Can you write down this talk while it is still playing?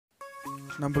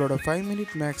நம்மளோட 5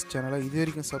 minute maths சேனலை இது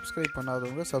வரைக்கும் சப்ஸ்கிரைப்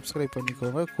பண்ணாதவங்க சப்ஸ்கிரைப்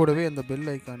பண்ணிக்கோங்க. கூடவே அந்த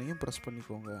பெல் ஐக்கானையும் ப்ரெஸ்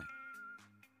பண்ணிக்கோங்க.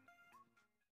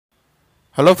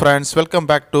 Hello friends, welcome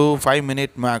back to 5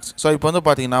 minute maths. So இப்போ வந்து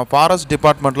பார்த்தீங்கன்னா ஃபாரஸ்ட்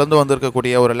டிபார்ட்மெண்ட்லேருந்து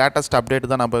வந்திருக்கக்கூடிய ஒரு லேட்டஸ்ட் அப்டேட்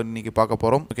தான் நம்ம இன்றைக்கி பார்க்க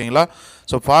போகிறோம். ஓகேங்களா?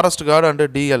 So forest card and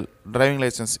TL driving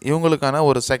licence இவங்களுக்கான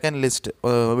ஒரு செகண்ட் லிஸ்ட்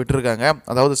விட்டுருக்காங்க.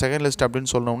 அதாவது செகண்ட் லிஸ்ட்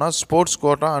அப்படின்னு சொல்லணும்னா sports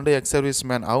quota and ex service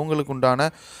man அவங்களுக்கு உண்டான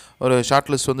ஒரு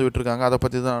ஷார்ட் லிஸ்ட் வந்து விட்டுருக்காங்க. அதை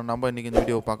பற்றி தான் நம்ம இன்றைக்கி இந்த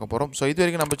வீடியோ பார்க்க போகிறோம். ஸோ இது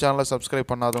வரைக்கும் நம்ம சேனலை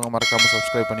சப்ஸ்கிரைப் பண்ணாதவங்க மறக்காமல்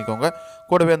சப்ஸ்கிரைப் பண்ணிக்கோங்க.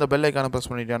 கூடவே அந்த பெல் ஐக்கானை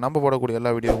ப்ரெஸ் பண்ணிட்டா நம்ம போடக்கூடிய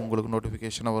எல்லா வீடியோவும் உங்களுக்கு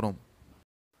நோட்டிஃபிகேஷனாக வரும்.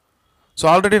 ஸோ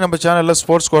ஆல்ரெடி நம்ம சேனலில்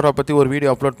ஸ்போர்ட்ஸ் கோட்டா பற்றி ஒரு வீடியோ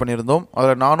அப்லோட் பண்ணியிருந்தோம்.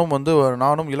 அதில்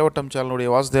நானும் இளவட்டம் சேனலுடைய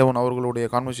வாசுதேவன் அவர்களுடைய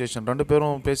கான்வர்சேஷன் 2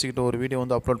 பேரும் பேசிக்கிட்டு ஒரு வீடியோ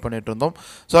வந்து அப்லோட் பண்ணிட்டு இருந்தோம்.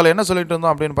 ஸோ அதில் என்ன சொல்லிட்டு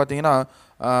இருந்தோம் அப்படின்னு பார்த்தீங்கன்னா,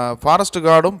 ஃபாரஸ்ட்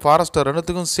கார்டும் ஃபாரஸ்ட்டர்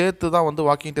 2த்துக்கும் சேர்த்து தான் வந்து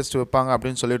வாக்கிங் டெஸ்ட் வைப்பாங்க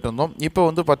அப்படின்னு சொல்லிட்டு இருந்தோம். இப்போ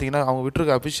வந்து பார்த்தீங்கன்னா அவங்க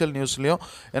விட்டுருக்க அஃபிஷியல் நியூஸ்லையும்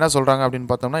என்ன சொல்கிறாங்க அப்படின்னு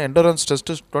பார்த்தோம்னா, எண்டூரன்ஸ்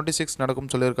டெஸ்ட்டு 26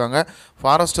 நடக்கும்னு சொல்லியிருக்காங்க.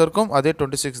 ஃபாரஸ்டருக்கும் அதே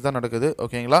 26 தான் நடக்குது.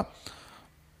 ஓகேங்களா?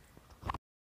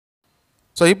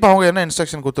 ஸோ இப்போ அவங்க என்ன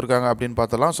இன்ஸ்ட்ரக்ஷன் கொடுத்துருக்காங்க அப்படின்னு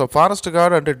பார்த்தலாம். So forest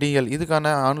card and TL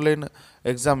இதுக்கான ஆன்லைன்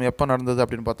எக்ஸாம் எப்போ நடந்தது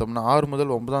அப்படின்னு பார்த்தோம்னா 6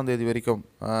 முதல் 9ஆம் தேதி வரைக்கும்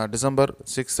டிசம்பர்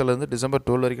 6லேருந்து டிசம்பர்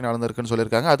 12 வரைக்கும் நடந்திருக்குன்னு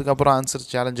சொல்லியிருக்காங்க. அதுக்கப்புறம் ஆன்சர்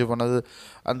சேலஞ்சு பண்ணது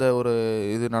அந்த ஒரு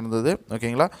இது நடந்தது.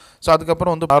 ஓகேங்களா? ஸோ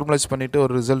அதுக்கப்புறம் வந்து நார்மலைஸ் பண்ணிவிட்டு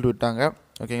ஒரு ரிசல்ட் விட்டாங்க.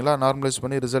 ஓகேங்களா? நார்மலைஸ்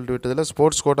பண்ணி ரிசல்ட் விட்டதில்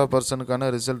ஸ்போர்ட்ஸ் கோட்டா பர்சனுக்கான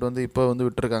ரிசல்ட் வந்து இப்போ வந்து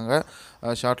விட்டுருக்காங்க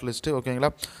ஷார்ட் லிஸ்ட்டு.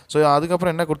 ஓகேங்களா? ஸோ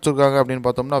அதுக்கப்புறம் என்ன கொடுத்துருக்காங்க அப்படின்னு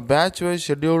பார்த்தோம்னா, batch wise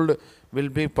scheduled will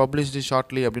be published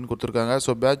shortly அப்படின்னு கொடுத்துருக்காங்க.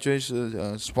 So batch wise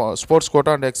sports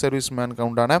quota and ex service மேனுக்கு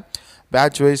உண்டான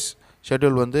பேட்ச் வைஸ்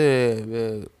ஷெட்யூல் வந்து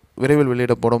விரைவில்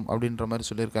வெளியிடப்படும் அப்படின்ற மாதிரி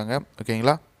சொல்லியிருக்காங்க.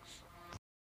 ஓகேங்களா?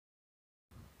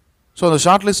 ஸோ அந்த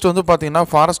ஷார்ட் லிஸ்ட் வந்து பார்த்தீங்கன்னா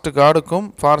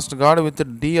ஃபாரஸ்ட் கார்டு வித்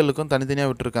டிஎலுக்கும் தனித்தனியாக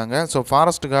விட்டுருக்காங்க. ஸோ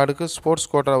ஃபாரஸ்ட் கார்டுக்கு ஸ்போர்ட்ஸ்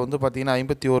கோட்டா வந்து பார்த்தீங்கன்னா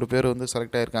 51 பேர் வந்து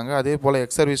செலக்ட் ஆகிருக்காங்க. அதே போல்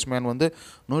எக்ஸ் சர்வீஸ் மேன் வந்து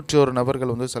 101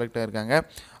 நபர்கள் வந்து செலக்ட் ஆகிருக்காங்க.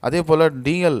 அதே போல்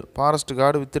TL forest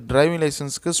card with driving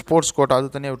லைசன்ஸுக்கு sports quota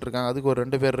அது தனியாக விட்டுருக்காங்க. அதுக்கு ஒரு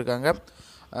 2 பேர் இருக்காங்க.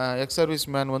 எக்ஸ் சர்வீஸ்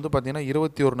மேன் வந்து பார்த்தீங்கன்னா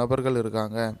 21 நபர்கள்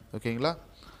இருக்காங்க. ஓகேங்களா?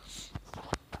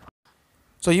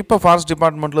 ஸோ இப்போ ஃபாரஸ்ட்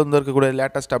டிபார்ட்மெண்ட்டில் இருந்து இருக்கக்கூடிய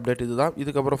லேட்டஸ்ட் அப்டேட் இது தான்.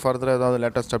 இதுக்கப்புறம் ஃபர்தர் ஏதாவது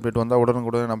லேட்டஸ்ட் அப்டேட் வந்தால்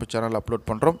உடனுக்குடனே நம்ம சேனல் அப்லோட்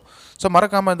பண்ணுறோம். ஸோ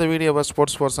மறக்காமல் இந்த வீடியோவை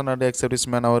sports person and ex service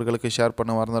man அவர்களுக்கு ஷேர்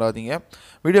பண்ண மறந்துடாதீங்க.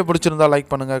 வீடியோ பிடிச்சிருந்தால்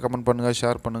லைக் பண்ணுங்கள், கமெண்ட் பண்ணுங்கள்,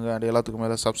 ஷேர் பண்ணுங்கள் அண்ட் எல்லாத்துக்கும்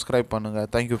மேலே சப்ஸ்கிரைப் பண்ணுங்கள்.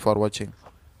 தேங்க்யூ ஃபார் வாட்சிங்.